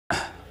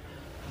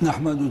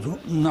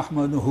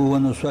नहमदुहु व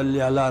नुसल्ली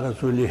अला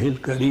रसूलिहिल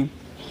करीम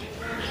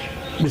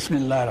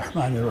बिस्मिल्लाहिर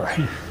रहमानिर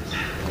रहीम।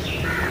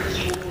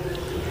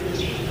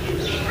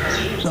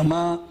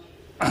 तमा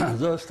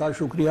ज़स्ता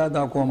शुक्रिया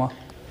अदा कोमा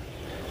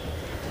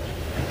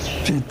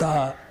कि ता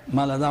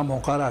माला दा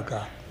मौका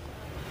राका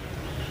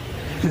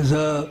कि ज़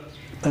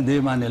दे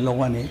माने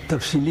लोगों ने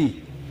तफसीली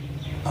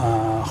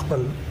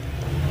खपल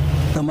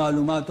द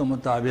मालूमात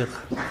मुताबिक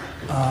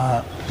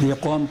ये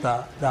कौम ता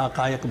द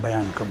हक़ाइक़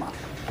बयान कमा।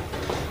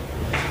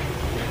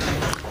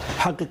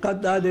 हकीकत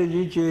दा दे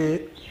जी कि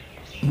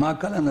मां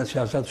कल न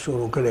सियासत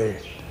शुरू करे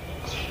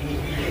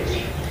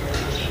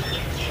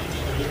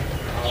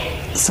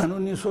सन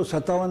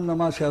 1957 में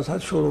मां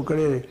सियासत शुरू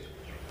करे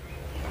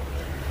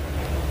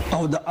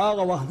और द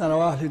आगा वक्त न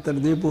रवाहली तर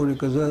दे पूरी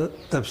कज़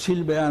तफसील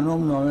बयानों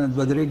में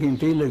 2-3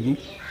 घंटे लगी।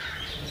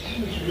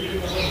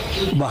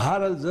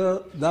 बहरहाल ज़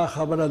दा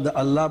खबर द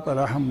अल्लाह पर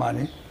रहम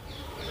माने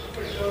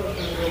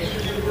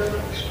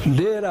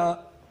डेरा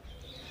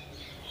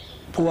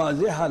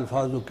वाज़ेह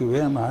अल्फाजों की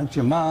वेमा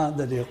कि मां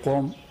द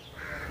कौम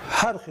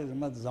हर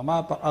खिदमत जमा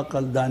पर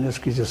अकल दानिश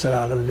की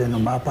जसरागल लेनो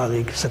मां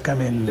पागी की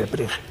सकमें ले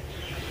प्रेख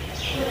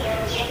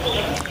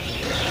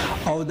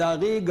और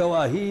दागी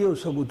गवाही और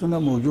सबूतुना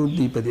मौजूद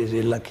दी पदे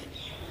जिला की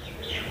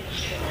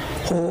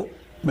हो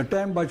मैं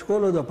टाइम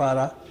बचकोलो द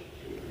पारा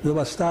जो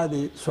बस्ता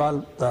दे सवाल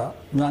ता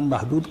जान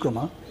महदूद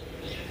कमा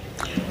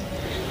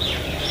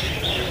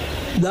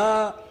दा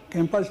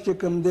कैंपस के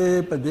कम दे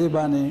पदे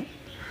बाने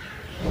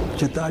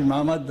चिताज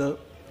मोहम्मद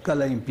कल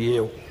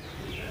MPA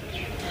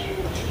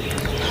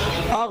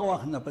आग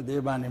वक्त न पदे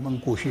बाने मंग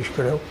कोशिश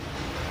करो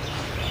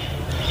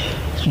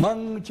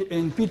मंग च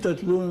NP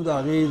तत्लून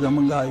दागे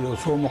जमंगा यो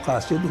सो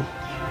मकासिद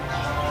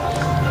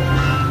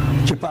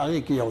चिपागे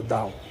की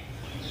औदाव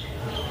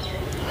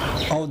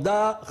औदा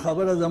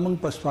खबर जमंग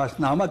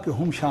पसपासनामा के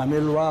हम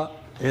शामिल हुआ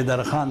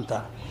हैदर खान था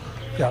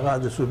कि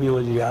आगाद सूबे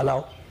वज़ीर आला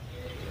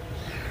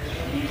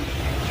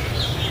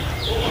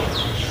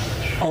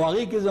और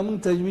आगे के जमंग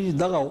तजवीज़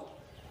दगाओ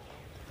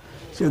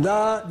सीधा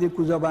दे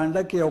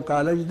कुज़ाबांडा के और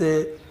कॉलेज दे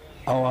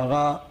और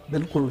आगा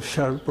बिल्कुल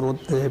शर्ट प्रोत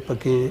थे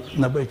पके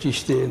न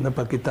बचिश्ते न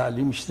पके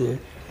तालीम शते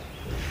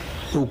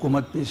तो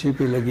हुकूमत पैसे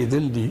पे लगी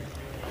दिल दी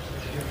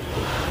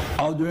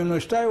और दो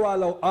यूनिवर्सिटी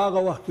वाला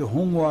आगा वक्त के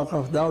हम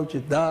वाक़फ़ दाव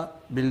चिदा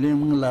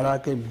बिल्डिंग लड़ा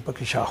के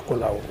पके शाख को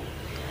लाओ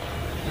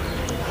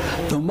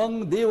तो मंग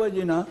दे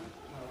वजना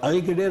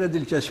आगे के डेरा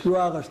दिलचस्पी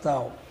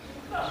वागस्ताओ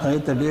आगे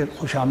तो डेर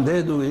खुश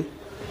आमदेद हुए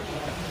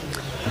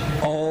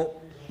और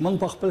मंग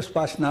पखपल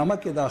स्पासनामा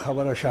के दा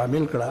खबर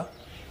शामिल करा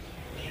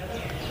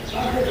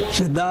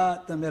सीधा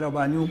तो मेरा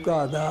बानियों का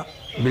आधा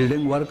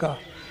बिल्डिंग वर्क का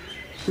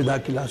सीधा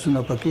क्लासों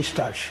न पकी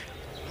स्टार्ट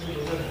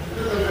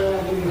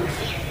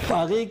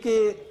आगे के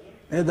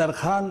हैदर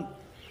खान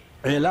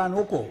ऐलान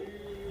को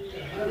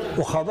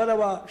वो खबर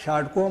वा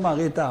शार्ट को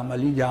मांगे था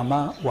अमली जामा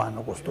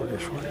वानों को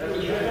स्टोरेश्वर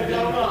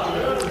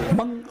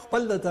मंग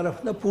पल द तरफ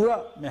न पूरा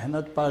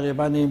मेहनत पागे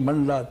बानी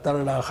मंडला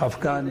तरला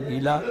खफकान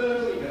गीला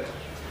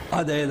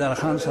आधा हैदर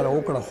खान सर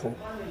ओकड़ा खो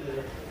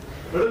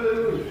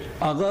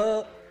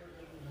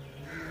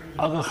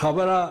अगर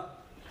खबरा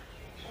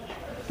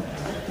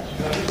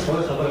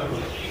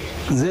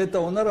जेता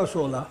उन्हें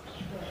रसोला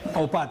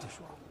और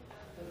पातिशवा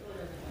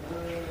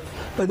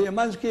पदे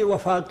मंज के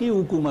वफाकी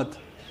हुकूमत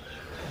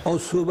और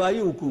सूबाई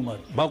हुकूमत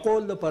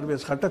बकौल द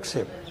परवेज़ खटक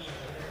से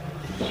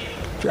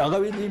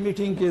अगवी दी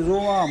मीटिंग के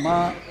जोआ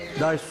माँ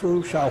दाशु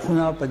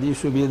शाखुना पदी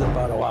सूबे द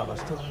पार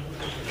वागस्त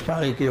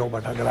पागे के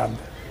बटाग्राम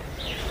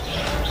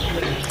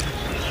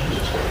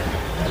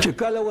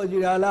चिकल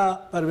वज़ीर आला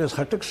परवेज़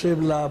खटक से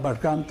बला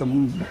बटकाम तम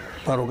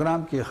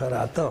प्रोग्राम के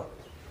खराता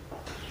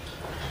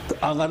तो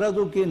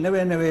अगरदों के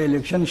नवे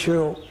इलेक्शन शो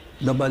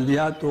द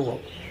बल्दियात तो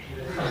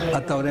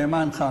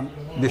अतौरेमान खान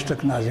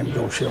डिस्ट्रिक्ट नाजिम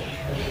जोशो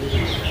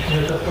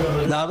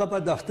दागा पर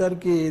दफ्तर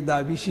के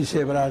दाबीसी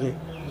से बरागे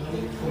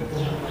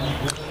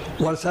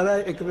वर्सरा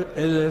एक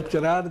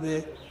लेक्चरार दे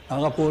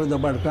आगा पूरे द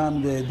बटकाम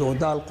दे दो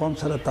दाल कौम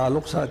सर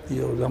ताल्लुक साथी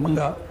और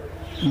जमंगा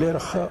डेर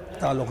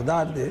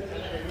ताल्लुकदार दे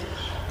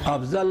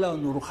अफजल और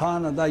नूर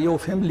खान अदा यो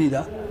फैमिली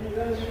दा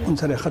उन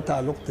सर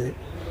ताल्लुक थे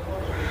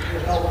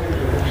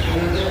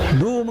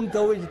दो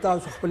मंगतवे जिता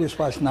खपल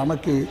स्पासनामा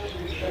के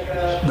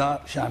दा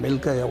शामिल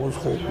का या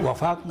उसको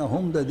वफाक न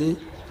हम दे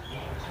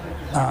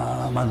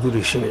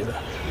मंजूरी शवेदा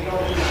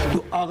तो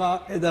आगा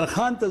हैदर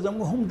खान तजम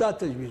हम दा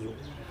तजवीज़ो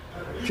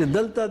कि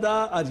दलता दा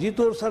अर्जी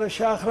तौर सर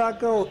शाखरा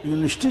का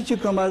यूनिवर्सिटी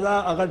चिकमा दा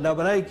अगर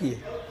डबराई किए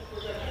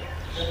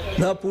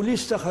दा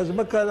पुलिस से खजब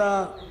करा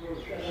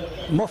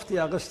मुफ्ती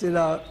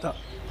अगस्तिला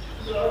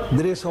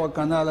 300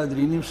 कनाला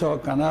 300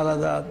 कनाला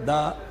दा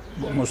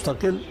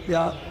मुस्तकिल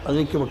या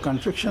अगर के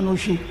कंस्ट्रक्शन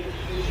होशी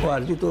और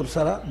अर्जी तौर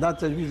सरा दा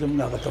तजवीज़ हम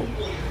लागत हो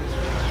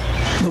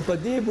तो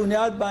पदी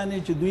बुनियाद बाने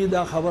च दुई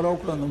दा खबर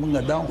ओकड़ा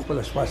मंगा दा खपल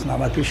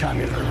स्पासनामा के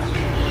शामिल करा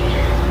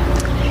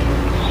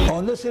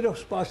और न सिर्फ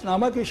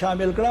स्पासनामा के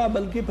शामिल करा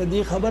बल्कि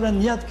पदी खबर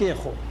नियत के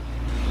खो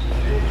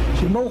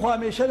कि मो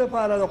हमेशा द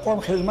पारा द कौम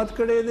खिदमत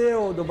करे दे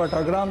और द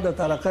बटाग्राम द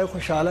तरक्की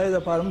खुशहाली द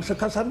पारा से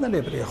कसर न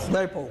ले परे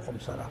खुदाई पे हुक्म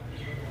सरा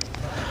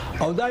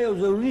او دا یو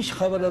ضروري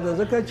خبره ده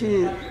ځکه چې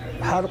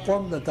هر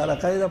قوم د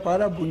ترقۍ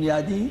لپاره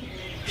بنیادي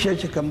شی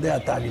چې کوم دی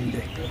تعلیم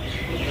دی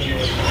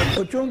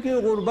او چونکې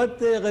غربت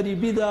دی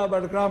غریبي ده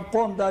بټګرام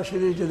قوم داسې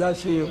دی چې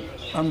داسې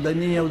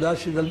آمدني او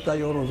داسې دلته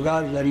یو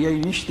روزګار ذریعه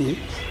یې نشته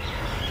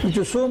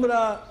چې څومره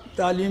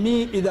تعلیمي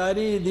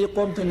ادارې دې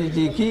قوم ته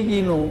نږدې کېږي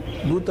نو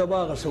دوی ته به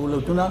هغه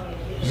سهولتونه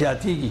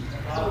زیاتېږي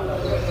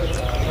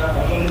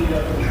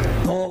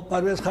نو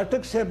پرویز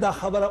خټک صاحب دا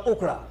خبره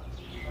وکړه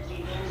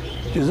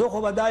چې زه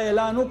خو به دا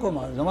اعلان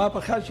وکړم زما په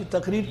خیال چې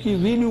تقریر کې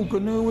ویلو که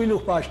نه ویلو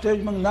په سټیج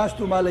موږ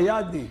ناستو ماله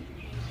یاد دي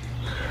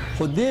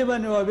خو دې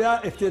باندې به بیا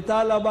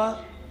افتتاح له به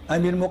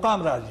امیر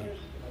مقام راځي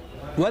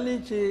ولې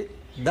چې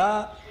دا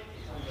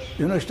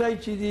یونیورسټۍ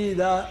چې دي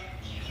دا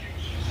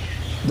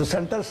د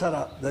سنټر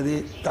سره د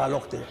دې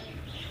تعلق دی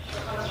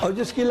او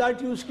جس کی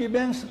لاټي اس کی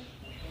بینس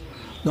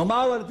نو ما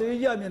ورته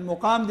ویل امیر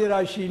مقام دی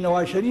راشي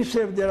نواز شریف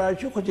صاحب دی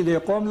راشي خو چې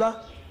د قوم لا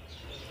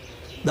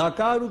دا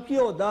کار وکړي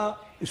او دا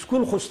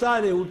اسکول خوستا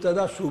دی ورته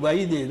دا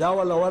صوبایي دی دا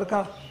ولا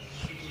ورکا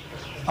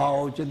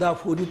او چې دا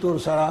فوري طور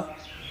سره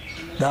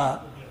دا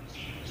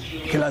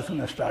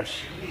کلاسونه سٹارټ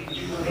شي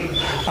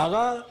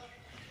هغه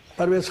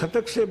پرویز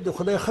خټک صاحب د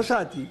خدای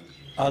خصاتی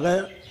هغه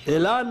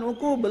اعلان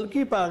وکړو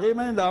بلکې په هغې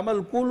باندې د عمل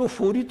کولو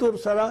فوري طور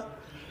سره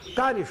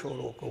کار یې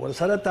شروع کړو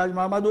ورسره تاج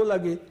محمد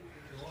ولګېد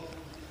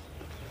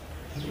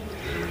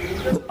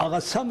هغه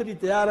سمري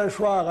تیاره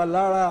شوه هغه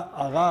لاړه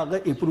هغه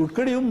اپروډ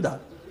کړې هم ده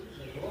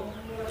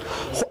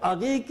خو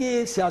هغې کې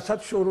سیاست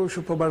شروع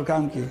شو په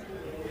بړکام کې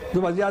زه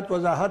به زیات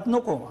وضاحت نه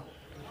کوم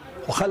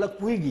خو خلک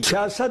پوهېږي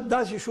سیاست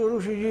داسې شروع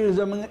شو چې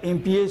زموږ ایم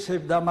پی ای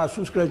صاحب دا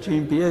محسوس کړه چې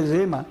ایم پی ای زه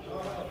یم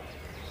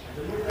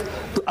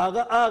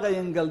هغه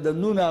انګل د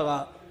نون هغه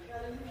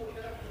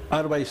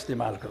اربه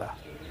استعمال کړه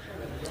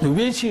نو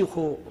وی چې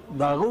خو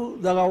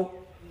دغه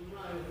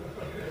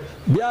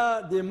بیا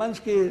د منځ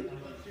کې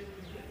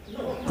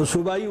په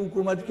صوبایي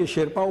حکومت کې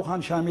شیرپاو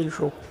خان شامل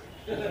شو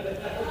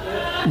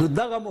نو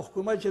دغه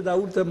محکومه چې دا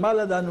ورته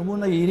ماله دا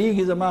نومونه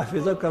یېرېږي زما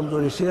حافظه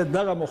کمزوري سي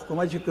دغه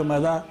محکومه چې کومه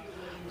ده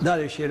دا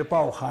د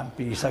شیرپاو خان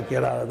په حصه کې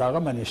راغله دغه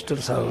منیسټر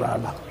سره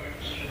راغله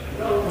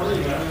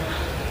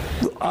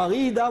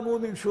هغې دا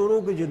مومن شروع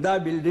کړه چې دا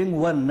بلډینګ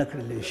ون نه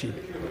کړلی شي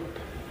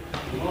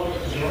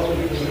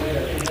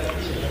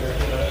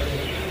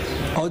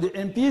او د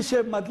ایم پی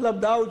صاحب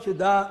مطلب دا و چې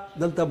دا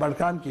دلته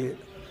بړکام کې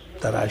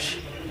تراشي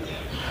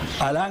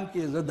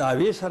حالانکې زه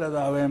دعوې سره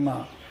دا وایم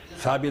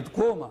ثابت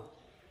کوم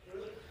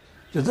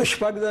چې زه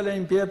شپږ ځله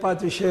ایم پی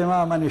پاتې شوی یم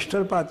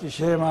منیسټر پاتې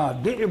شوی یم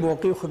ډېرې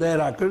موقع خدای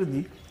راکړ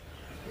دي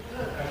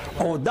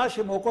او داسې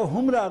موقع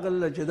هم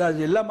راغله چې دا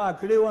ضلع ما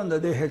کړې وه د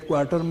دې هیډ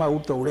کوارټر ما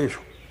ورته وړی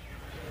شو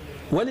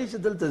ولې چې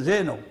دلته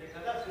ځای نه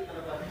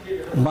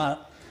ما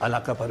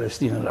علاقه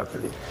پرستی نه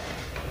راکړې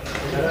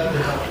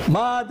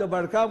ما د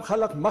بړکام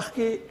خلک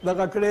مخکې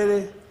دغه کړی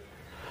دی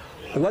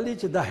ولې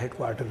چې دا هیډ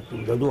کوارټر کې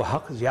د دوه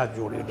حق زیات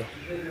جوړېده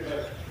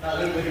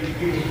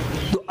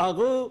نو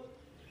هغه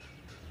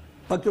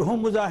پکې هم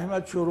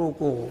مزاحمت شروع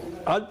کو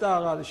هلته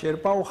هغه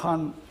شیرپاو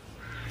خان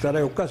سره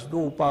یو کس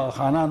دو په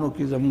خانانو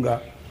کې زموږ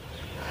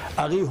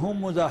هغې هم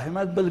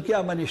مزاحمت بلکې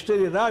منیسټر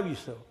یې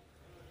راویسته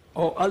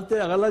او هلته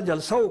یې هغه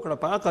جلسه وکړه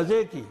په هغه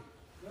ځای کې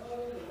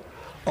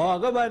او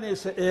هغه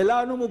باندې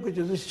اعلان هم وکړو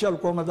چې زه چل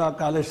کوم دا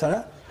کالج سره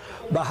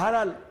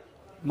بهرحال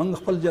موږ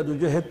خپل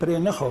جدوجهد پرې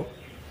نه خو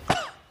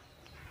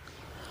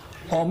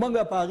او موږ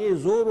په هغې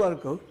زور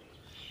ورکړو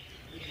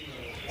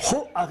خو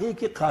هغې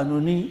کې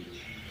قانوني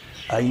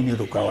آئیني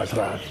رکاوټ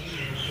راغی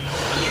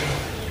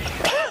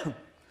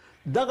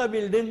دغه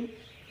بلډینګ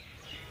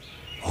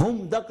هم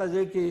دغه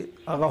ځای کې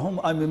هغه هم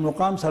امیر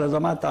مقام سره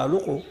زما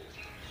تعلق و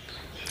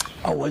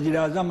او وزیر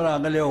اعظم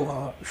راغلی او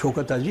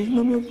شوکت عزیز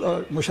نوم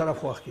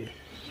مشرف وخت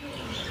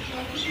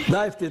کې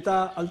دا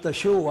افتتاح هلته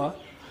شوی وه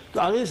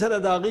هغې سره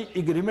د هغې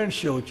اګریمنټ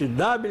شو چې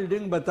دا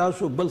بلډینګ به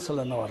تاسو بل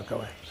سله نه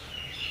ورکوئ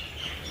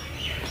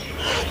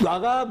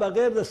هغه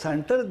بغیر د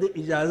سنټر د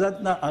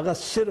اجازت نه هغه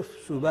صرف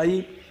صوبایي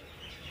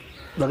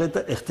دغه ته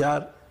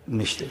اختیار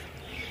نشته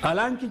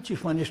حالانکه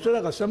چیف منیسټر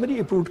هغه سمري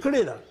اپروډ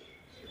کړې ده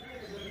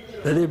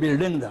د دې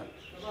بلډینګ ده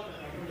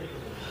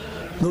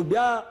نو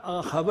بیا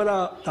خبره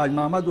تاج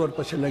محمد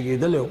ورپسې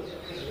لګېدلی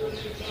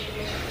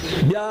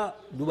بیا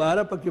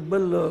دوباره پکې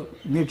بل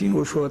میټینګ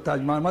وشو تاج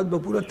محمد به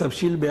پوره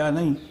تفصیل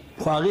بیانوي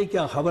خو هغې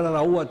کې خبره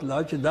راووتله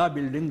چې دا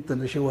بلډینګ ته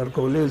نشي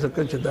ورکولی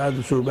ځکه چې دا د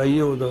صوبایي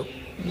او د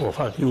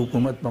وفاقي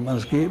حکومت په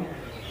منځ کې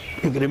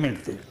اګریمنټ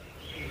دی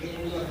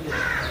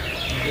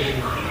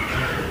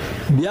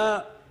بیا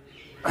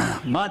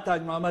ما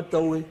تاج محمد ته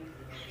وویل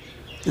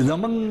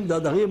زمونږ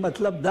د دغې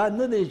مطلب دا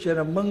نه دی چې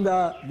موږ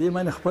دې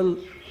باندې خپل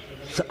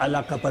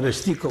علاقه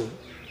پرستی کوو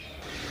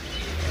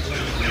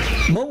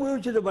موږ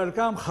ویل چې د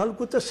بړکام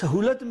خلکو ته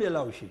سهولت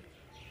میلاو شي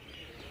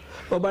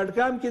په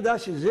بړکام کې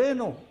داسې ځای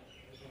نه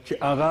چې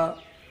هغه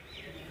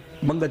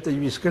موږ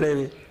تجویز کړی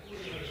وی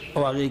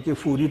او هغې کې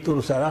فوري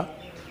طور سره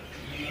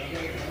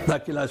دا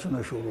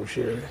کلاسونه شروع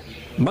شوي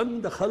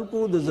موږ د خلکو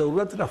د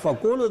ضرورت رفع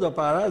کولو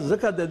دپاره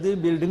ځکه د دې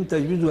بلډینګ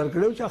تجویز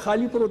ورکړی و چې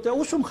خالي پروت دی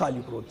اوس هم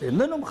خالي پروت دی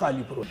نن هم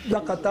خالي پروت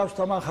دغه تاسو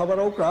ته ما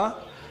خبره وکړه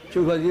چې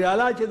وزیر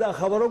اعلی چې دا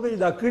خبره وکړي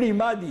دا کړي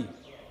ما دي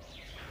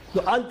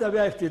نو هلته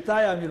بیا افتتاح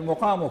امیر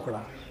مقام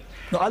وکړه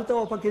نو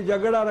هلته پکې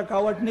جګړه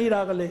رکاوټ نه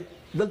راغلی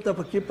دلته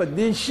پکې په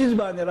دې شیز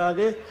باندې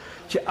راغی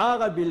چې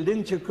هغه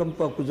بلډینګ چې کوم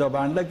په کوزه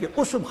بانډه کې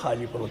اوس هم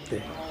خالي پروت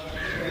دی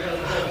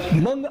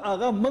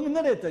موږ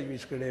نه دی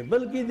تجویز کړی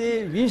بلکې د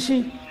وی سی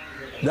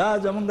دا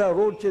زمونږ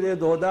روډ چې دی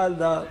دودال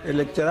دا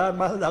لیکچرار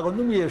ما هغه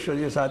نوم یې شو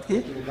دې سات کې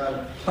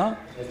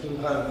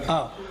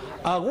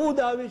هغو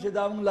دا وی چې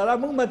دا موږ لره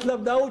موږ مطلب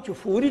دا و چې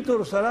فوري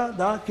طور سره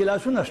دا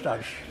کلاسونه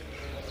سټارټ شي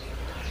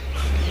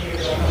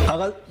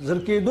هغه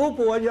زرکېدو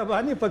په وجه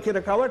باندې پکې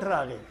رکاوټ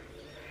راغی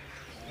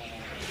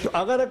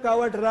هغه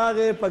رکاوټ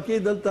راغی پکې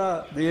دلته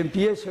د ایم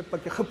پی ایس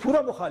پکې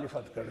پوره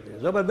مخالفت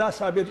کړی زبردست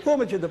ثابت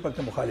کوم چې د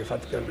پکې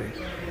مخالفت کړی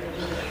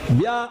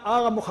بیا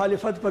هغه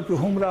مخالفت پکې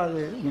هم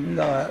راغی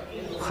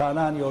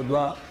خانان یو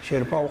دوه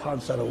شیرپاو خان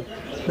سره و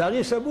د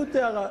هغې ثبوت دی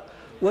هغه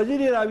وزیر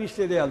یې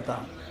راویستی دی هلته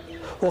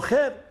خو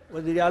خیر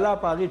وزیر اعلی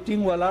په هغې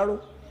ټینګ ولاړو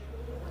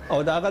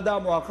او د هغه دا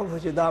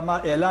موقف چې دا ما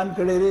اعلان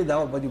کړی دی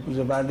دا په دې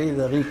کوزه باندې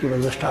د هغې کې به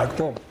زه سټارټ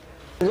کوم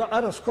زه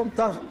عرض کوم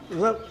تاسو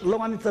زه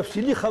باندې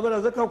تفصیلي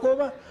خبره ځکه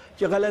کومه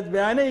چې غلط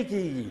بیانې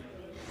کېږي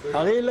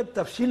هغې لږ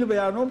تفصیل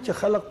بیانوم چې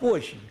خلک پوه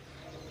شي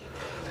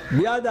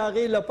بیا د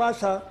هغې له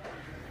پاسه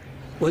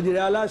وزیر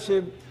اعلی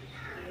صاحب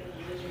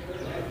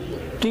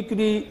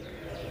ټیکري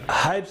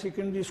हायर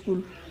सेकेंडरी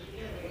स्कूल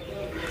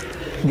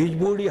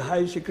गिजबोड़ी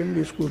हायर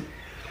सेकेंडरी स्कूल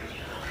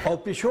और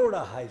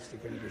पिछोड़ा हायर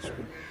सेकेंडरी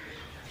स्कूल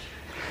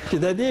कि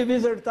दे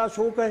विजिट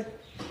तासो कहे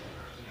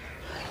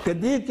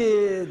कदी के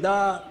दा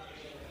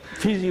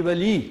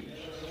फिजिबली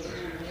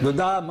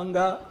दा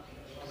मंगा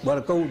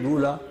वर्कौ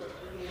दूला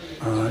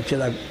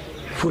चला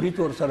फुरी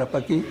तौर सर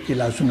पकी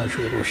क्लासुना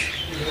शुरू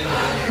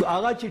तो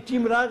आगा ची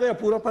टीम रा गया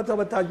पूरा पता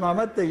बता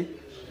मोहम्मद तई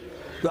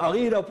तो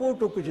आगे रिपोर्ट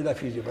कुछ दा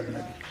फिजिबल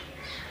ना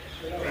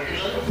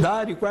دا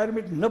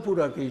ریکوایرمنٹ نه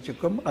پورا کوي چې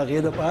کوم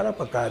هغې دپاره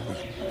پکار دي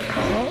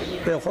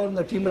پیښور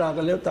نه ټیم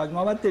راغلی تاج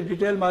محمد ته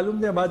ډیټیل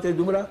معلوم دی ما ته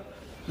دومره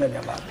نه دی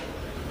معلوم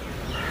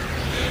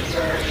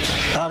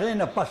هغې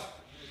نه پس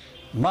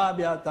ما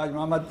بیا تاج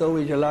محمد ته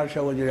ووایي چې لاړ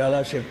شه وزیر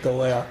اعلی صاحب ته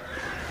ووایه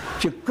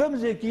چې کوم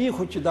ځای کې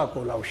خو چې دا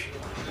کولاو شي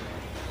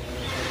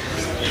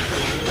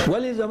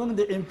ولې زموږ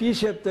د ایم پي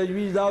صاحب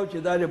تجویز دا و چې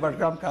دا د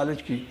بټګرام کالج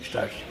کې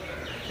سټارټ شي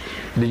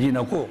د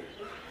جینکو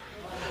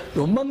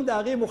نو موږ د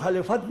هغې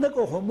مخالفت نه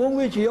کوو خو موږ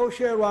وایو چې یو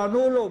شی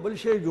روانول او بل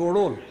شی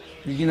جوړول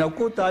د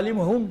جینکو تعلیم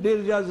هم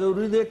ډېر زیات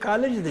ضروري دی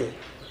کالج دی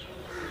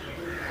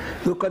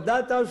نو که دا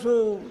تاسو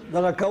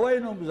دغه کوئ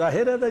نو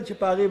ظاهره ده چې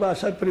په هغې به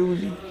اثر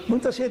پرېوځي موږ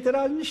ته څه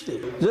اعتراض نشته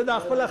زه دا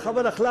خپله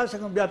خبره خلاصه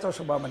کړم بیا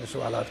تاسو به باندې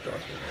سوالات کوئ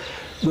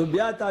نو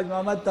بیا تاج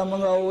محمد ته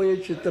موږ ووایو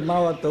چې ما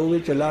ورته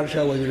ووایو چې لاړ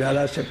شه وزیر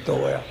اعلی صاحب ته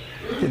ووایه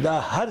چې دا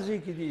هر ځای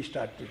کې دي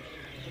سټارټ دي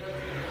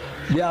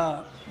بیا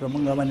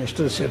زمونږ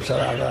منسټر صاحب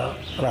سره هغه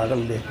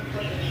راغلی دی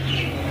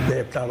د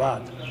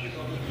ابتاباد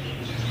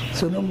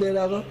څه نوم دی د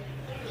هغه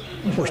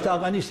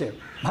مشتاق غني صاحب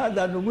ما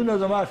دا نومونه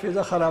زما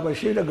حافظه خرابه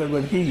شي نه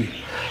ګډوډ کېږي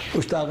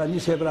مشتاق غني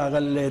صاحب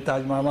راغلی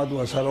تاج محمد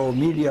ورسره و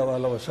میډیا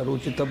والا ورسره و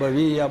چې ته به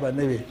وي یا به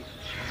نه وي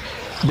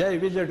بیا یې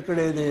وزټ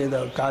کړی دی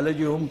د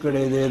کالج یې هم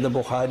کړی دی د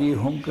بخاري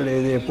هم کړی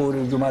دی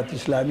پورې جماعت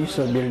اسلامي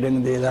سره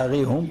بلډینګ دی د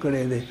هغې هم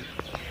کړی دی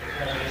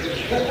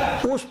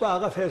اوس په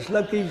هغه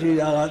فیصله کوي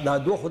چې دا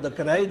دوه خو د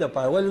کرایې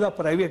دپاره ولې دا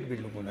پرایویټ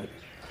بلډینګونه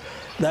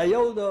دي دا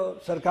یو د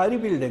سرکاري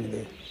بلډینګ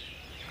دی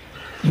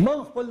موږ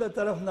خپل د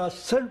طرف نه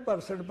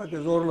 100% پکې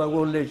زور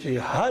لګولی چې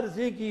هر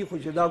ځای کې خو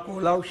چې دا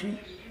کولاو شي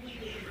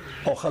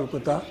او خلکو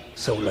ته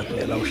سهولت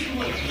میلاو شي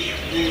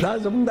دا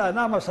زموږ د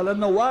انا مسله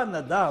نه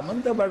وانه ده موږ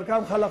د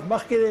بډګرام خلک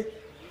مخکې دی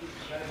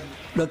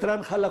د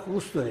ترند خلک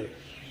وروسته دی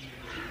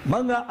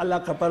موږ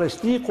علاقه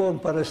پرستي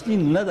قوم پرستي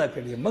نه ده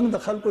کړې موږ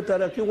د خلکو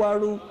ترقي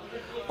غواړو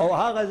او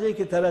هغه ځای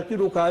کې ترقي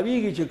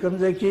رکاویږي چې کوم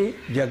ځای کې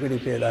جګړې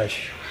پیدا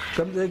شي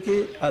کوم ځای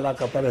کې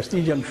علاقه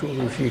پرستي جنګ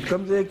شروع شي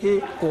کوم ځای کې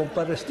قوم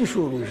پرستي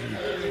شروع شي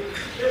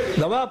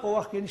دوا په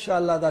وخت کې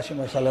انشاءالله داسې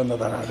مسله نه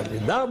ده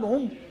راغلې دا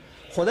هم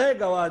خدای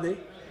ګواه دی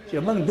چې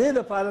موږ دې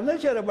دپاره نه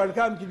چې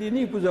بډګرام کې دي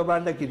نه کوزه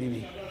بانډه کې دي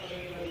وي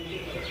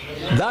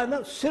دا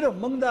نه صرف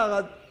موږ د هغه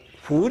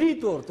فوري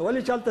طور ته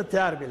ولې چې هلته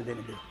تیار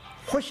بلډینګ دی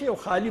خوشې او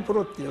خالي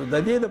پروت دی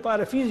د دې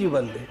دپاره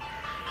فیزیبل دی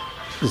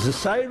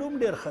سایډ هم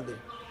ډېر ښه دی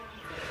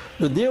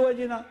نو دې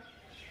وجې نه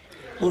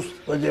اوس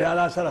وزیر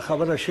اعلی سره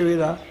خبره شوې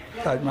ده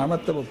تاج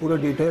محمد ته به پوره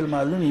ډیټیل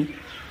معلوم وي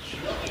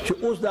چې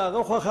اوس د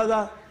هغه خوښه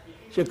ده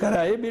چې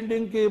کرایې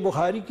بلډینګ کې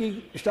بخاري کې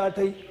سټارټ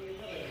وي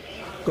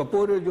که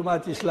پورې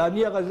جماعت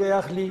اسلامي هغه ځای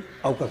اخلي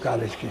او که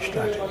کالج کې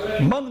سټارټ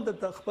وي موږ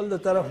د خپل د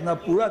طرف نه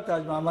پوره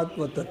تاج محمد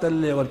ورته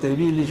تللی ورته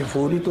ویلي چې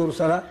فوري طور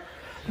سره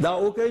دا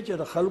وکړي چې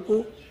د خلکو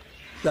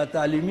دا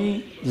تعلیمي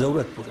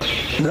ضرورت پوره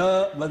زه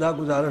به دا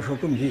ګزارش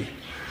وکړم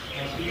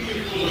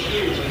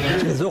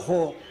چې زه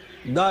خو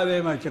دا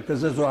وایم چې که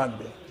زه ځوان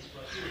دی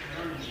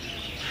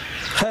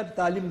خیر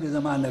تعلیم دې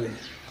زما نه وی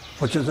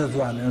خو چې زه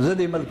ځوان یم زه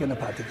دې ملک نه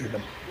پاتې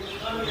کېدم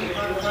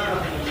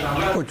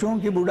خو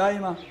چونکې بوډا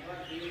یم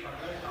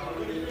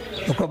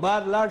نو که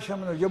بار لاړ شم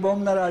نو ژبه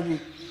هم نه راځي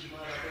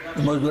د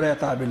مزدورۍ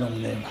قابل هم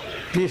نه یم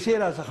پیسې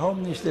راڅخه هم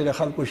نشته د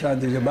خلکو شان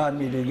دي چې بار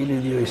مې لېږلي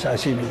دي او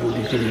احساسي مې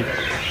ګوډې کړي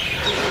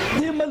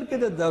دې ملک کې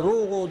د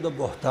دروغ او د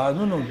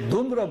بهتانونو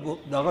دومره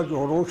دغه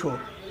جوړو شو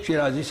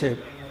شیرازي صاحب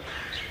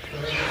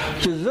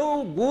چې زه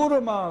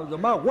ګورم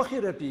زما غوښې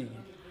رپېږي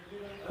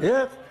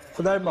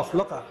خدای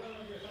مخلوقه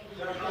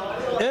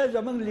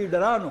زمونږ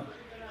لیډرانو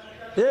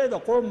د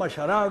قوم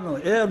مشرانو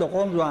د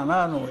قوم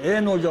ځوانانو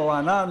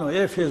نوجوانانو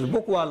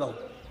فیسبوک والو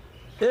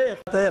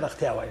ته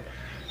رښتیا وایي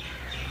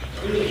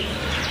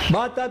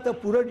ما تا ته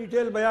پوره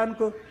ډیټیل بیان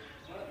کو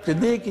چې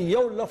دې کې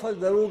یو لفظ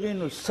دروغ وي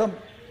نو سم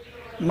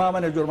ما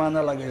باندې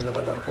جرمانه لګوي زه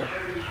به درکوم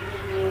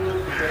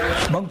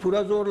موږ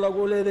پوره زور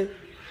لګولی دی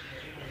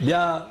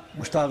بیا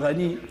مشتاق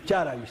غني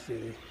چا راویستی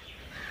دی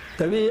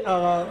ته وی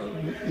هغه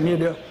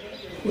میډیا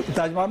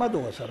تاج محمد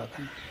ورسره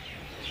کنه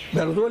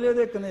ګرځولې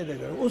دی که نه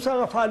دی اوس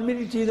هغه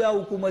فارملي چې دا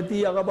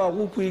حکومتي هغه به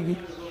هغو پوهېږي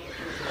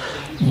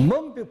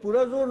موږ پې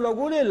پوره زور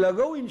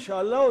لګو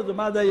انشاءالله او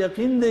زما دا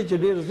یقین دی چې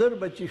ډېر زر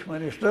به چیف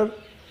منسټر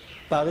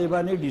په هغې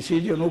باندې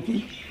ډیسیژن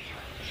وکړي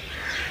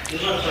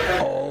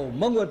او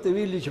موږ ورته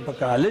ویلي چې په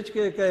کالج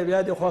کې کوي بیا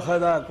دې خوښه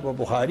ده که په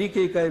بخاري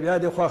کې کوي بیا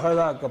دې خوښه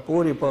ده که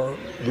پورې په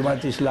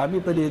جماعت اسلامي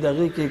په دې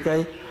دغې کې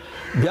کوي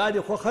بیا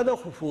دې خوښه ده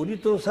خو فوري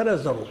تو سره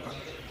زر وکړه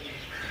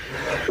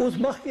اوس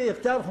مخکې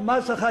اختیار خو ما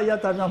څخه یا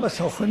ترنامه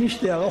څخه خو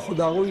نشته هغه خو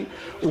د هغوی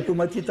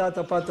حکومتي تا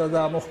ته پته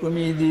ده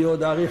محکمې دي او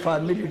د هغې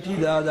فارملیټي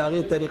ده د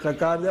هغې طریقه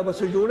کار دی به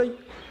څه جوړوي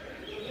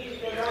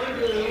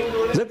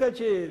ځکه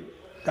چې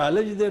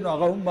کالج دی نو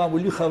هغه هم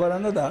معمولي خبره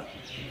نه ده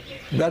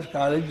ګډ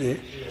کالج دی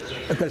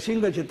لکه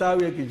څنګه چې تا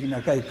وایې چې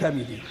جینکۍ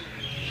کمې دي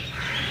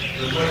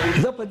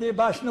زه په دې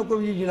باس نه کوم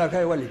چې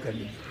جینکۍ ولې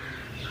کمې دي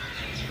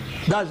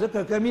دا ځکه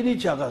کمې دي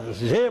چې هغه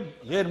ذهب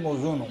غیر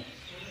موضوع نو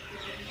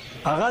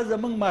هغه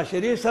زمونږ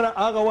معاشرې سره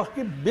هغه وخت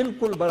کې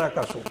بالکل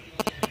برعکس و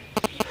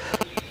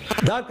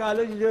دا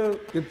کالج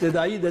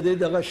ابتدایي د دې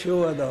دغه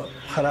شوه د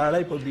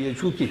خراړی په بي ایچ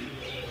او کې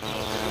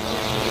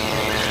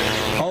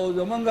او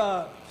زمونږ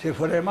سیف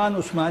الرحمن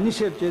عثماني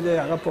صاحب چې دی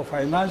هغه په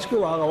فاینانس کې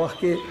و هغه وخت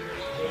کې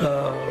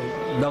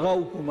دغه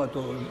حکومت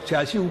و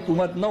سیاسي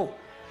حکومت نه و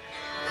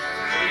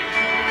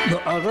نو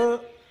هغه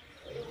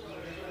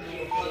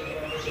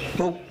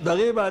په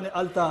دغې باندې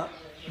هلته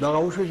دغه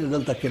وشو چې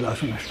دلته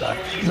کلاسونه شته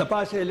د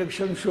پاسه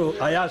الیکشن شو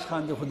ایاز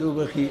خان د خدای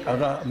وبخښي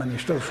هغه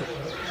منیسټر شو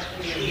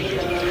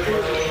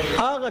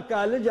هغه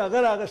کالج هغه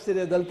راغستی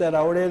دی دلته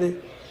راوړی دی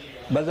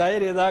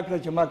بظاهر یې دا کړه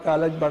چې ما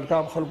کالج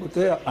بډکام خلکو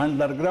ته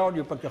انډرګراونډ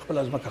یې پکې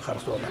خپله ځمکه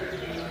خرڅوله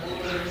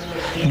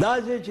دا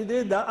ځای چې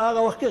دی دا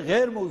هغه وخت کې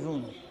غیر موضوع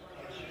و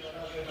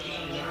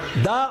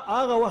دا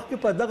هغه وخت کې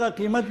په دغه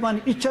قیمت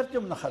باندې هېڅ چرته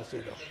هم نه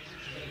خرڅېده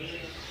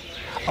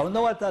او نه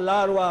ورته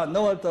لار وه نه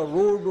ورته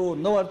روډ و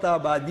نه ورته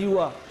آبادي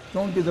وه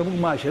چونکې زموږ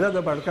معاشره د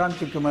بډکام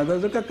چې کومه ده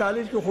ځکه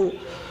کالج کې خو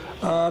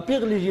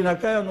پیغلې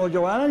جینکۍ او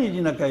نوجوانانې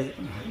جینکۍ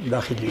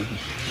داخلېږي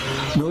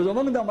نو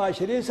زموږ د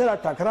معاشرې سره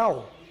ټکراو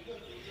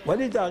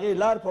ولې د هغې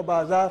لار په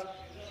بازار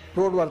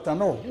روډ ورته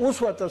نه و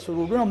اوس ورته څه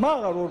روډونه ما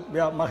هغه روډ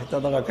بیا مخې ته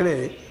دغه کړی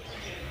دی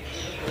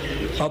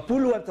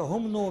پول ورته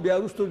هم نو بیا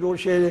وروسته جوړ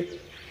شوی دی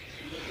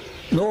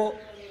نو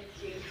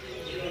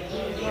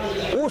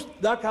اوس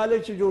دا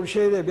کالج چې جوړ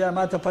شوی دی بیا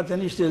ما ته پته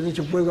نشته زه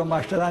چې پوهېږم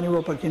ماسټران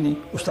به پکې ني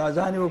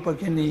استادان به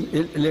پکې ني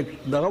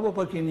دغه به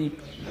پکې ني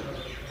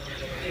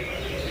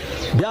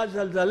بیا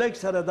زلزله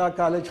سره دا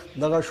کالج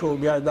دغه شو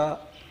بیا دا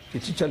چې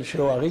څه چل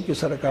شو هغې کې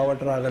سره کاوټ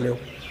راغلی و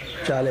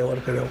چاله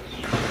ورکړی و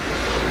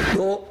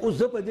نو اوس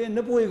زه په دې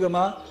نه پوهېږم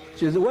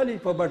چې ولې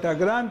په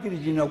بټاګرام کې د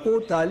جینکو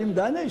تعلیم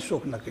دا نه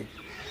هېڅوک نه کوي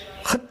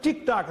ښه ټیک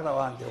ټاک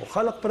روان دی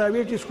خلک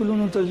پرایویټ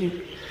سکولونو ته ځي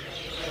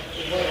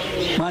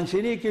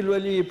مانسیني کې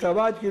لولي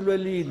ابتاباد کې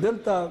لولي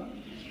دلته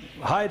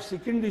هایر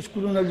سیکنډري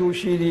سکولونه جوړ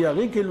شوي دي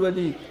هغې کې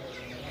لولي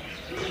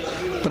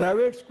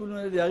پرایویټ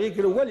سکولونه دي هغې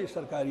کې ولې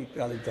سرکاري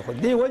کالج ته خو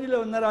دې وجې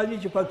له نه راځي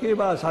چې پکې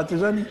به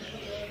اساتذه ني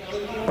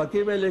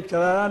پکې به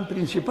لیکچراران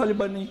پرنسپل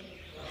به ني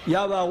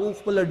یا به هغو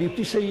خپله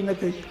ډیوټي صحیح نه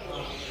کوي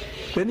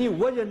که نه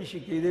وجه نشي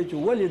کېدی چې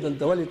ولې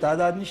دلته ولې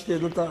تعداد نشته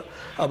دلته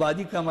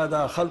آبادي کمه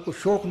ده خلکو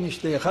شوق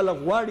نشته خلک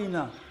غواړي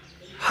نه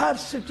هر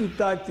څه ټیک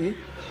ټاک دي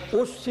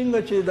اوس څنګه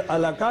چې د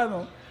علاقانو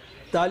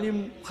تعلیم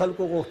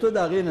خلکو غوښته د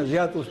هغې نه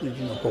زیات اوس د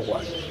جینکو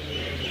غواړي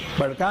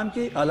بډکام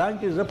کې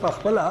حالانکې زه په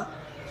خپله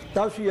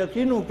تاسو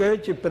یقین وکړئ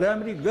چې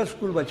پرایمري ګرلز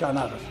سکول به چا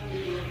نه اخیست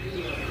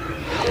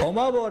او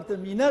ما به ورته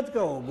مینت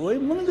کوم وایي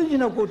موږ د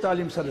جینکو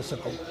تعلیم سره څه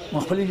کوو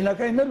موږ خپلې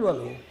جینکۍ نه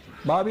لولو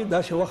ما به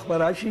داسې وخت به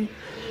راشي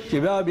چې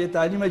بیا بې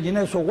تعلیمه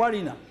جینۍ څوک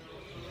غواړي نه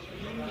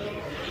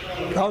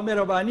او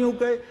مهرباني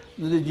وکړئ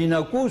نو د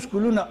جینکو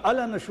سکولونه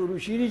هله نه شروع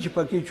شوي دي چې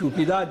پکې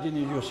چوکیدار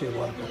جنیجو صاحب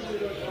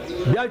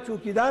ورکړو بیا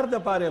چوکیدار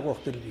دپاره یې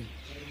غوښتل دي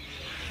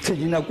چې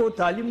جینکو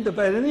تعلیم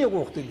دپاره نه یې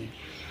غوښتلي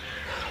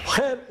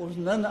خیر اوس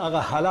نن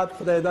هغه حالات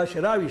خدای داسې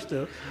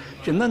راویسته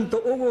چې نن ته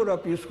وګوره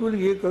په سکول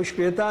کې که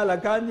شپېته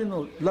هلکان دي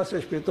نو لس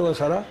شپېته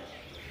سره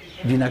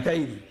جینکۍ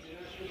دي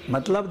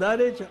مطلب دا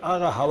دی چې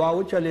هغه هوا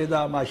وچلېده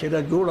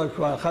معاشره جوړه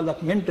شوه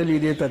خلک منټلي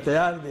دې ته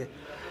تیار دی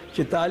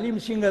چې تعلیم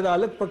څنګه د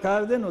هلک په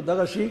کار دی نو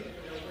دغسې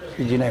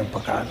جینۍ هم په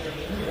کار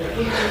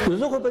دی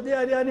زه خو په دې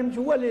اریان یم چې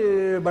ولې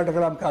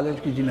بټګرام کالج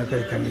کې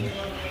جینکۍ کمې دي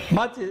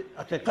ما ته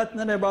حقیقت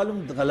نه معلوم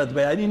غلط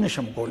بیانی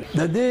نشم کولی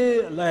د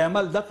دې لا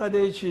عمل دغه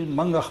دی چې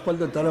موږ خپل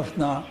د طرف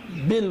نه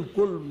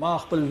بالکل ما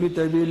خپل وی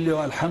ته ویلو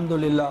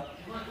الحمدلله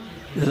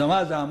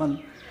زما ځامن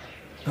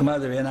زما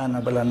د وینا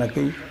نه بل نه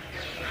کوي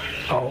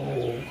او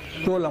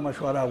ټول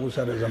مشوره غو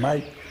سره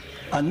زمای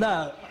انا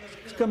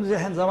کوم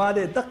ذهن زما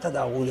دې دغه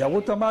دا غو دی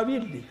هغه ته ما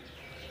ویل دي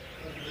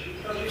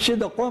چې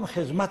د قوم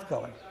خدمت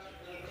کوي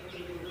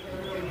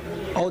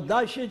او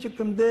دا شی چې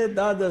کوم دی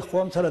دا د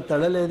قوم سره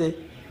تړلې دی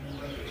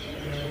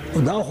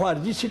دا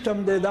خارجي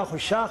سیستم دی دا خو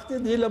شاخ دی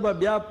دی له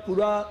بیا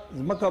پورا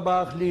ځمکه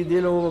باخلي دی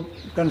له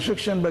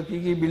کنسټرکشن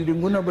بکیږي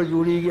بلډینګونه به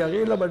جوړیږي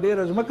هغه له ډېر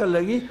ځمکه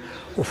لګي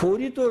او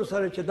فوري طور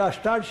سره چې دا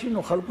سٹارټ شي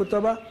نو خلکو ته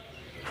به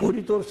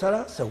فوري طور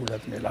سره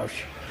سہولت ملاو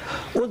شي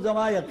او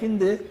زما یقین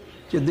دی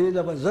چې دی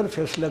له زر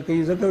فیصله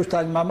کوي ځکه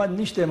استاد محمد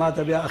نشته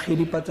ماته بیا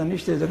اخیری پته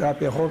نشته ځکه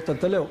په خور ته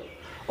تلو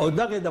او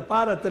دغه د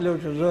پاره تلو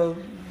چې زه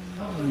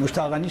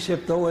مشتاقانی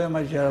صاحب ته وایم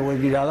چې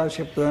وزیر اعلی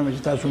صاحب ته وایم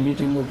چې تاسو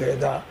میټینګ وکړئ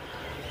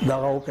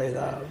دغه وکړئ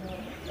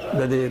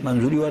د دې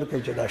منظوري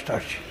ورکړئ چې دا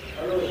سٹارټ شي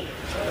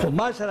خو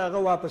ما سره هغه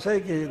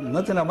واپسای کې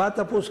نه ته ما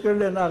تاسو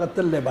کړل نه هغه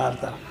تل بار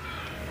ته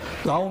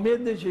دا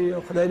امید دی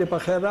چې خدای دې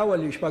په خیر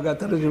راولي شپږ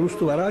اتر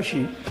وروسته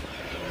وراشي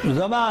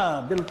زما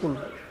بالکل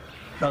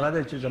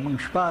دغه چې زمونږ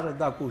شپاره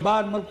دا کو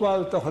بار ملک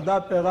واو ته خدا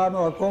پیغام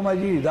او کومه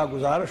جی دا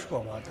گزارش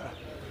کوم تا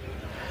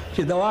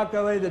چې دعا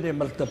کوي د دې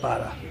ملک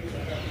لپاره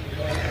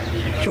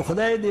چې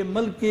خدای دې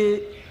ملک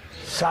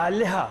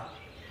صالحه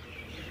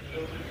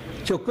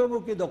چې کومو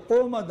کې د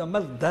قومه د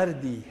ملک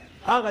دردي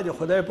هغه د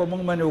خدای په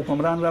موږ باندې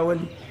حکمران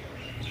راولي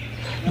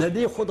د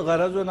دې خود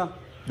غرضونه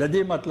د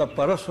دې مطلب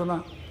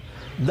پرسونه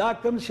دا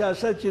کم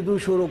سیاست چې دوی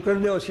شروع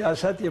کړل او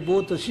سیاست یې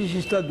بہت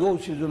سیسته دوه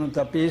سيزونو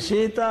ته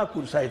پیسې ته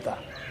کرسای ته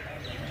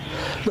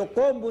د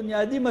قوم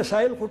بنیادی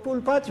مسائل خو ټول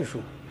پاتې شو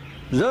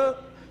زه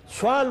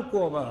سوال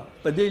کوم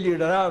په دې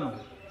لیډرانو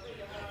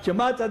چې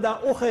ماته دا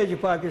اوخه چې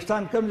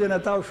پاکستان کم ځای نه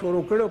تاسو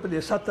شروع کړو په دې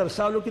 70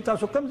 سالو کې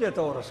تاسو کم ځای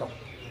ته ورسو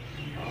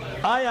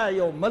آیا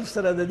یو ملک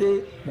سره د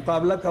دې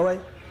مقابله کوي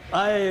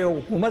آیا یو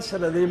حکومت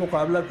سره د دې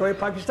مقابله کوي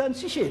پاکستان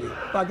څه شي دی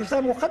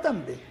پاکستان مو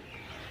ختم دی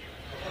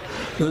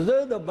نو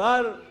زه د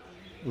بار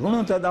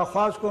غونو ته دا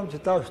خاص کوم چې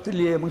تاسو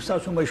تللی موږ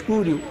تاسو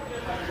مشکور یو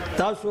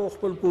تاسو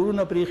خپل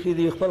کورونه پریخي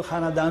دي خپل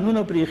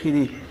خاندانونه پریخي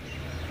دي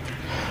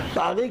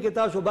په هغه کې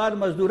تاسو بار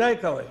مزدورای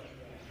کوي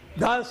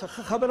دا څه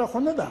خبره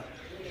خو نه ده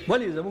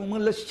ولی زموږ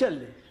ملت چل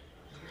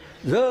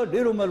دی زه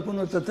ډیرو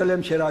ملکونو ته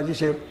تلم شیرازي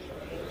صاحب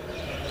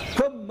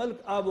کوم ملک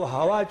آب و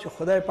هوا چې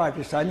خدای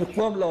پاکستانی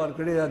قوم لور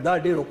کړی دا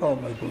ډیرو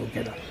قوم ملکونو کې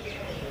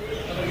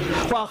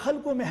ده خو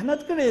خلکو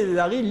محنت کړی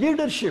دا غي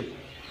لیډرشپ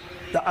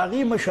د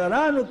هغې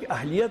مشرانو کې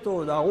اهلیت او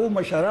د هغو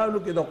مشرانو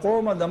کې د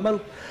قوم د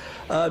ملک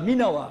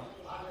مینه وه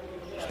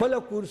خپله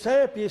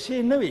کورسۍ پیسې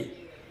نه وي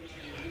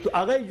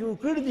هغه یې جوړ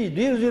کړي دي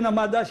ډېر ځایونه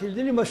ما داسې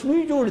لیدلي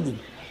مصنوعي جوړ دي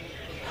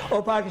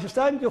او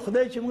پاکستان کې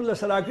خدای چې موږ له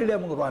سره کړي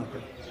موږ روان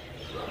کړي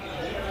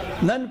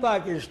نن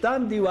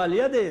پاکستان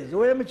دیوالیه دی زه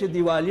وایم چې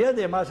دیوالیه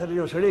دی ما سره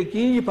یو سړی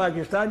کېږي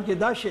پاکستان کې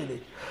دا شی دی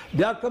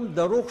بیا کم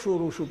دروغ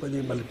شروع شو په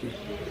دې ملک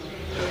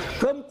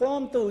کې کم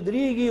قوم ته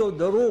ودرېږي او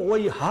دروغ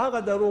وایي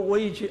هغه دروغ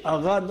وایي چې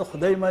هغه نه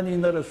خدای مني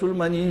نه رسول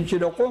مني چې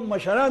د قوم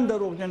مشران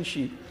دروغجن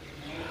شي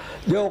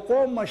د یو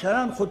قوم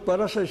مشران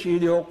خودپرسته شي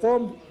د یو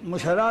قوم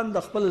مشران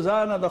د خپل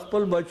ځانه د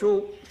خپل بچو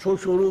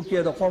شروع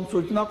کړي د قوم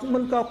سوچنا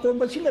ملک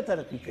قوم به څنګه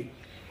ترقي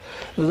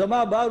کوي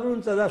زما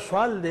بارون ته دا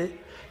سوال دی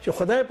چې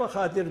خدای په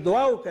خاطر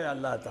دعا وکړي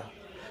الله ته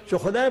چې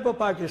خدای په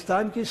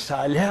پاکستان کې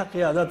صالحه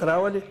قیادت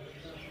راولي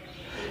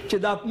چې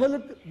دا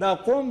ملک دا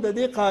قوم د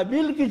دې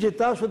قابل کې چې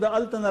تاسو د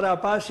التن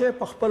راپاسه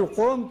په خپل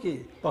قوم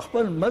کې په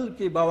خپل ملک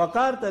کې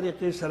باوقار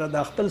طریقې سره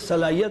د خپل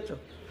صلاحیت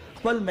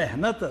خپل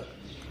مهنت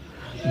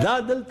دا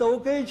دلته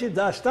وکړي چې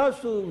دا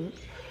تاسو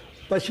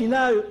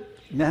پښینا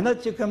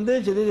مهنت چې کوم دی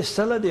چې د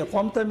سره د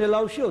قوم ته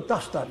ملاو شي او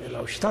تاسو ته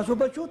ملاو شي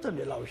تاسو بچو ته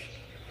ملاو شي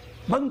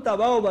من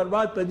تباہ و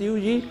برباد پدیو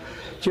جی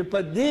چې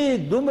په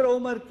دې دومره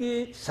عمر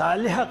کې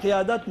صالحه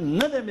قیادت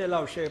نه ده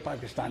میلاو شوی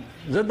پاکستان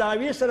زه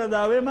دعوی سره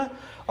دعوی ما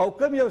او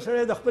کم یو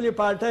سره د خپل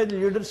پارټای د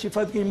لیډر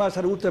صفت کې ما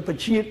سره ورته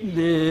په چیر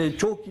د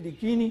چوک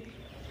کې کینی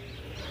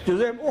چې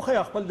زه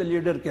اوخه خپل د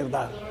لیډر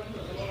کردار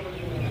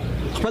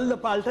خپل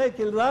د پارټای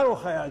کردار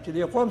اوخه چې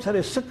د قوم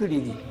سره سکړی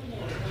دي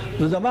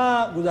نو زما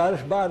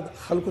گزارش بار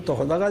خلکو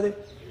ته خدغه دي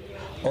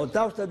او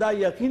تاسو ته دا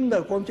یقین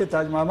در کوم چې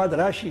تاج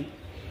محمد راشي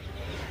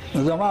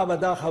زما به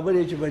دا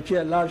خبرې چې بچی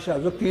لاړ شه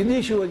زه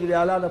کېدی شي وزیر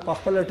اعلی له په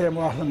خپل ټایم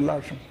واخلم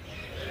لاړ شم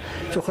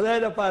چې خدای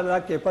لپاره دا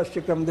کې پس چې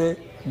کوم دی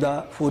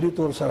دا فوري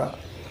طور سره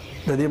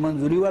د دې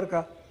منظوري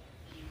ورکا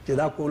چې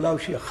دا کولاو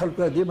شي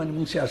خلکو دې باندې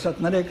موږ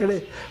سیاست نه کړي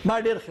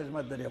ما ډېر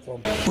خدمت درې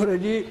قوم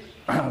ورجی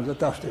زه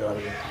تاسو ته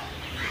ورغلم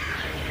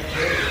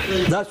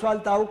دا سوال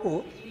تاو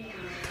کو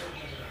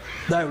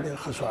دا یو ډېر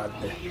ښه سوال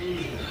دی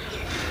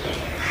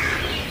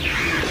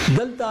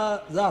دلته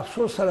زه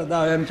افسوس سره دا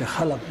وایم چې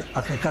خلک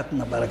حقیقت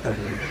نه برکت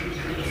لري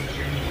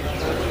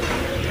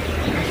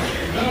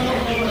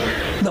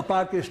د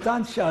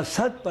پاکستان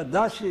سیاست په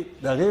داسې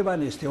دغې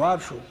باندې استوار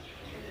شو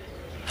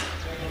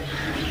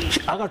چې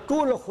هغه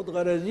ټوله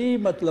خودغرضي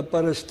مطلب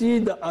پرستي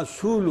د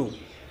اصولو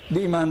د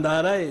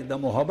ایماندارۍ د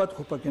محبت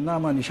خو پکې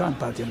نامه نشان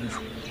پاتې نه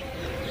شو.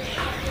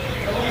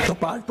 د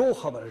پالټو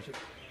خبره شي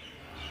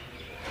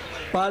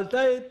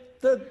پالټای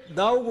ته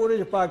دا وګورئ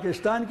چې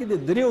پاکستان کې د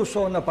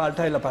 300 نه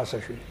پالټای له پاسه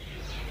شوي.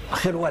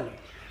 اخر ولې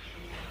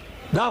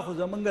دا خو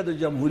زمونږ د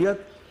جمهوریت،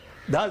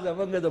 دا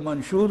زمونږ د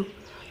منشور،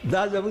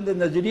 دا زمونږ د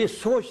نظریې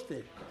سوچ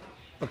دی.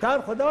 په کار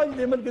خو دا چې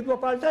د ملک 2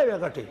 پالټای وي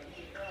غټې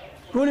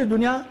ټولې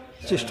دنیا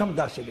سیسټم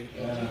داسې دی.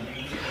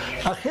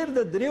 اخر د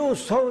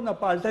 300 نه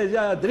پالټای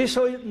زیاده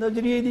 300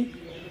 نظریې دي،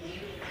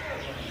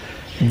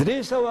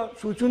 300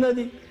 سوچونه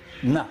دي.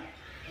 نه،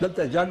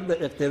 دلته جنگ د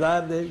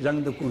اقتدار دی، جنگ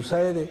د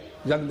کرسۍ دی،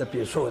 جنگ د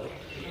پیسو دی.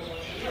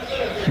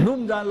 نوم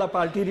ځان له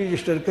پارټي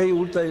رجسټر کوي،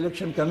 ورته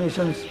الیکشن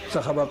کمیشن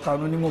څخه به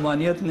قانوني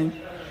ممانعت نه وي.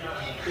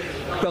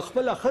 که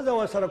خپله ښځه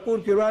ورسره کور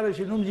کې روانه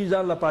شي نوم ځي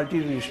ځان له پارټي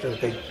رجسټر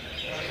کوي.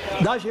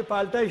 داسې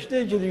پالټۍ شته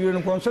چې د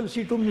یونین کونسل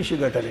سیټ هم نشي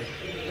ګټلی،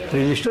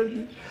 رجسټر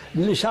دي.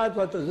 نشاط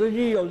ورته زه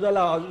جي یو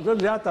ځله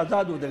زیات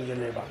آزاد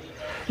ودرېدلی به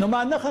نو ما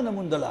نښه نه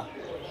موندله،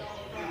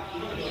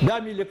 بیا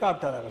مې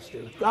هلیکاپټر اخیستی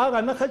هغه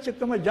نښه چې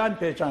کومه جان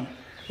پهچان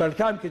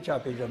بډکام کې چا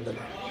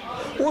پېژندلی.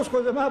 اوس خو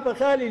زما په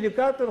خیال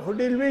هلیکاپټر خو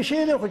ډېر لوی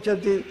شی دی، خو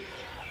چېرته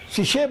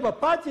شیشې به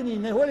پاتې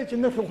نه ولې چې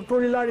نښې خو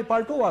ټولې لاړې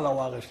پالټو والا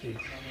واغېستې.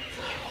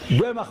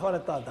 دویمه خبره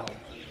تا دا وه،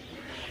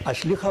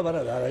 اصلي خبره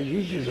دا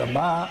راځي چې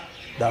زما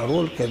دا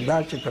رول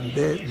کردار چې کوم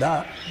دی دا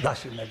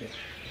داسې نه دی.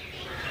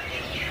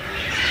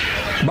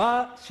 ما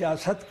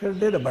سیاست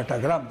کړی د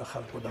بټاګرام د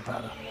خلکو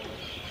دپاره،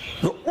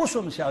 زه اوس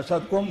هم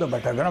سیاست کوم د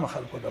بټاګرام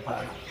خلکو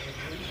دپاره.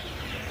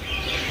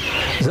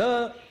 زه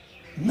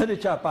نه د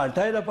چا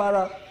پالټۍ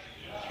دپاره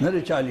نه د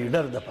چا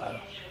لیډر دپاره.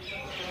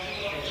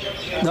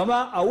 زما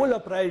اوله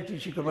پرایورټي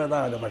چې کومه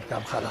ده د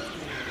بټګرام خلک.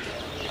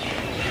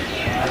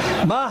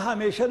 ما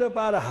همیشه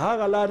دپاره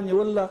هغه لار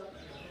نیوله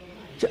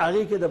چې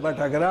هغې کې د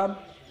بټاګرام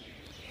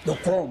د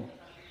قوم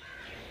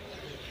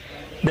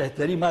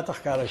بهتري ما ته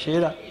ښکاره شوې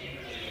ده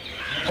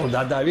او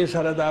دا دعوې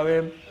سره دا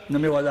وایم. نه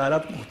مې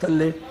وزارت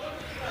غوښتلی،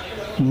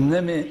 نه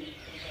مې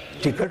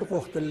ټکټ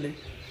غوښتلی،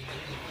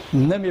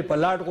 نه مې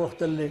پلاټ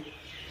غوښتلی،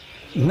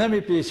 نه مې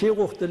پیسې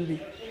غوښتلی.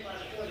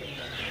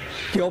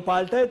 چې یو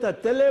پالټۍ ته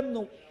تلم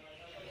نو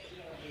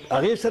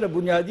هغې سره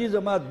بنیادي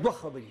زما 2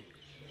 خبرې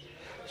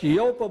چې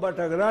یو په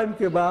بټاګرام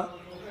کې به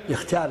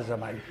اختیار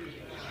زما وي،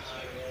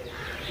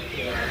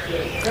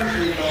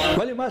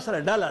 ولې ما سره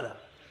ډله ده،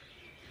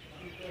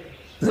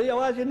 زه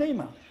یوازې نه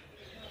یم.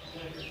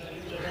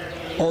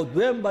 او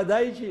دویم به دا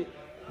چې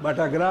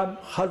بټاګرام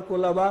خلکو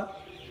له به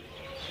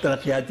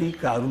ترقیاتي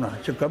کارونه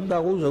چې کوم د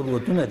هغو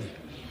ضرورتونه دي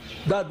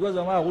دا 2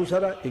 زما هغو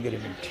سره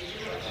اګریمنټ دي.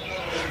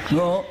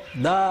 نو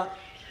دا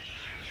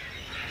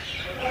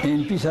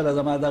MP سره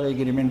زما دغه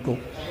اګریمنټ و.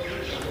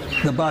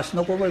 د باس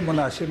نه کوم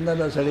مناسب نه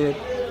ده سړی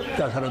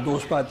چا سره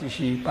دوست پاتې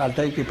شي،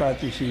 پالټۍ کې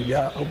پاتې شي،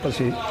 بیا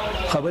ورپسې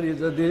خبرې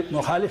زه د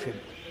مخالف یم.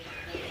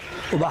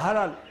 خو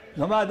بهرحال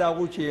زما د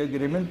هغو چې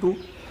اګریمنټ و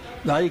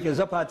د هغې کې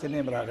زه پاتې نه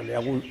یم راغلی،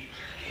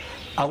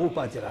 هغو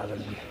پاتې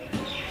راغلی.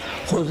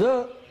 خو زه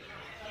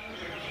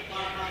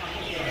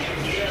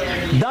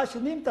داسې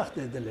نه یم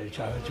تښتېدلی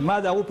چې ما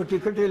د هغو په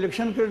ټکټ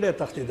الیکشن کې ډېر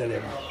تښتېدلی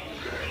یم.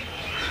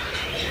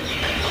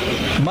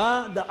 ما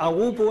د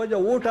هغو په وجه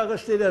ووټ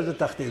اخیستی دی، زه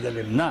تښتېدلی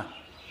یم نه.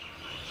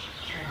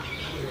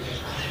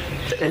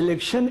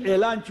 الیکشن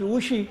اعلان چې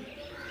وشي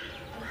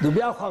نو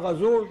بیا خو هغه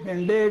زوړ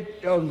منډیټ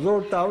او زوړ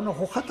تعاون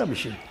خو ختم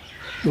شي،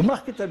 نو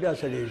مخکې ته بیا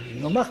سړی ځي.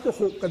 نو مخکې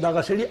خو که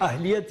دغه سړي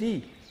اهلیت وي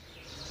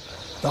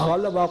د هغه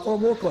له به قوم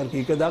ووټ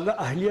ورکوي، که د هغه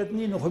اهلیت نه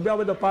وي نو خو بیا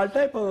به د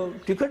پالټۍ په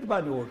ټکټ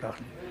باندې ووټ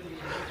اخلي.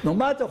 نو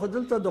ما ته خو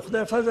دلته د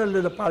خدای فضل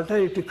د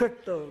پالټۍ ټکټ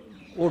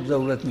ووټ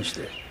ضرورت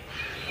نشته.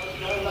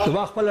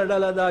 زما خپله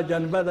ډله ده،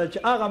 جنبه ده چې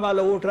هغه ما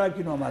له ووټ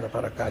راکړي نو ما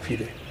لپاره کافي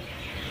دی.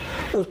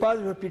 اوس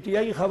پاتې په پي ټي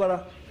آی خبره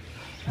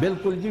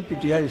بالکل جی پی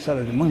ټي آی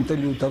سره موږ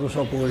تللي تر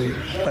اوسه پورې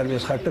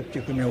پرویز خټک چې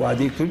کومې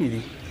وعدې کړي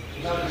دي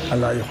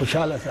الله یې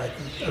خوشحاله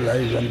ساتي، الله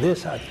یې ژوندی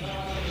ساتي.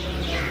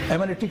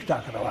 ایمنې ټیک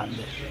ټاک روان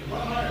دی.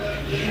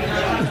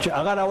 چې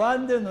هغه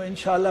روان دی نو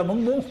انشاءالله موږ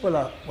هم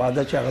خپله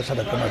وعده چې هغه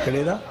سره کومه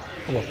کړې ده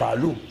هغه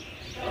پالو،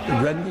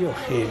 ژوندي او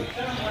ښې.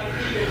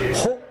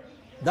 خو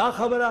دا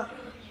خبره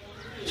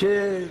چې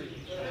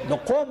د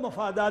قوم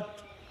مفادات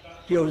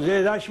یو ځای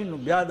راشي نو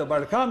بیا د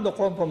بډکام د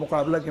قوم په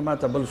مقابله کې ما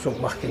ته بل څوک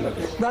مخکې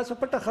لګي. دا څه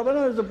پټه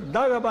خبره زه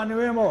دغه باندې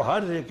وایم او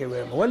هر ځای کې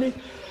وایم. ولې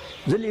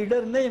زه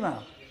لیډر نه یم،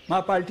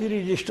 ما پارټي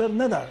رجسټر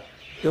نه ده.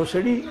 یو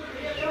سړي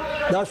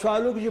دا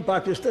سوال وکړي چې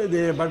پاکستان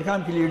د بډکام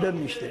کې لیډر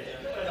نشته،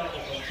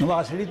 نو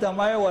هغه سړي ته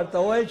ما ورته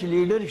ووایه چې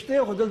لیډر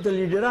شته خو دلته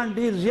لیډران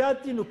ډېر زیات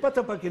دي نو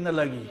پته پکې نه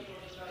لګي.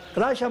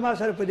 راشه ما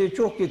سره په دې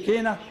چوک کې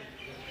کښېنه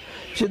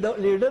چې د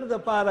لیډر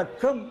دپاره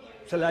کم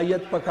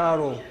صلاحیت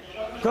پکارو،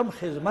 کم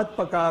خدمت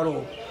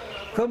پکارو،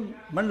 کم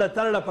منډه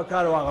ترړه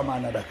پکارو هغه ما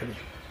نه ده کړې.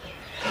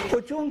 خو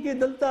چونکې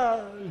دلته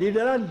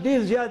لیډران ډېر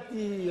زیات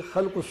دي،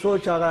 خلکو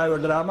سوچ هغه یوه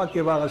ډرامه کې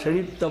به هغه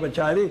سړي ته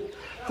بچارې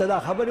ته دا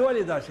خبرې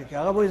ولې داسې کوې،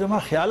 هغه به زما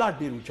خیالات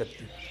ډېر اوچت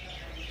دي.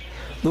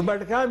 نو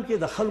بډکام کې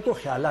د خلکو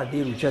خیالات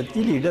ډېر اوچت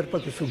دي، لیډر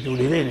پکې څوک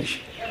جوړېدی نه شي.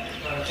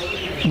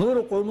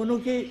 نورو قومونو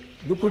کې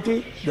د کوټې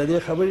د دې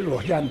خبرې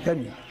روحجان کم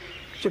وي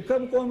چې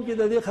کوم قوم کې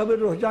د دې خبر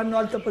رجحان نو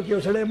هلته پکې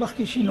یو سړی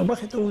مخکې شي نو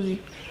مخې ته وځي.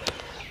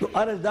 نو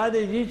عرض دا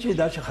دی چې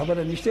داسې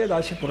خبره نشته،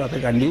 داسې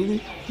پروپاګانډې دي.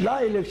 لا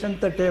الیکشن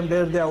ته ټایم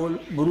ډېر دی، اول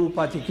ګروپ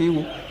پاتې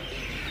کیو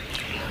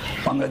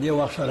څنګه دی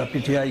وخت سره پی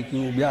ټی آی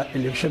کیو، بیا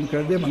الیکشن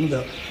کړ دې موږ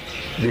د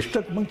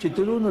ډسټرکټ موږ چې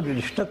تلو نو د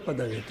ډسټرکټ په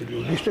دغه تلو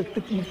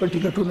ډسټرکټ په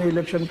ټیکټونو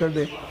الیکشن کړ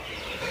دې.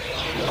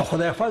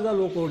 خدای فضل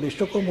وکړو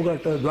ډسټرکټ مو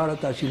ګټل، دواړه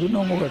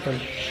تحصیلونه مو ګټل.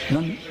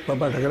 نن په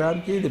بټګرام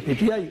کې د پی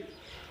ټی آی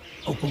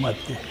حکومت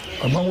دی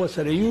او موږ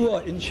ورسره یو.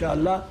 ان شاء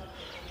الله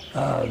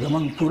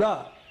زموږ پورا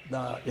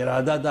دا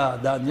اراده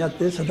دا نیت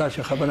دی، څه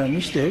داسې خبره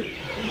نشته.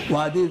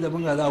 وعدې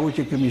زموږ دا و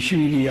چې کومې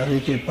شوي دي هغې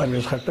کې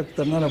پرویز خټک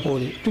تر ننه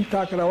پورې ټیک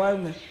ټاک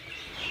روان دی.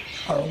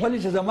 او ولې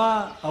چې زما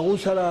هغو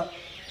سره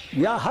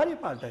یا هرې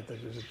پارټۍ ته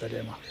زه تللی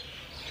یم،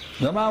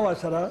 زما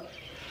ورسره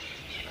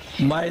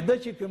معاهده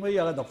چې کومه وي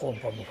هغه د قوم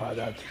په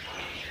مفادات دي.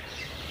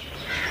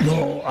 نو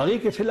هغې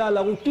کې فلحال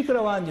هغو ټیک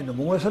روان دي، نو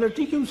موږ سره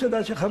ټیک یو. څه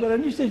داسې خبره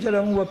نشته چې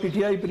موږ به پی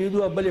ټی آی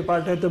پرېږدو او بلې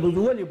پارټۍ ته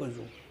بځو. ولې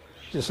بځو؟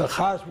 چې څه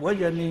خاص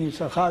وجه نه وي،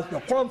 څه خاص د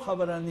قوم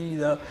خبره نه وي،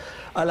 د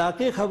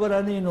علاقې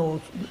خبره نه وي، نو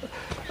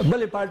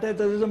بلې پارټۍ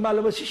ته زما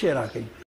له به څه شی راکوي.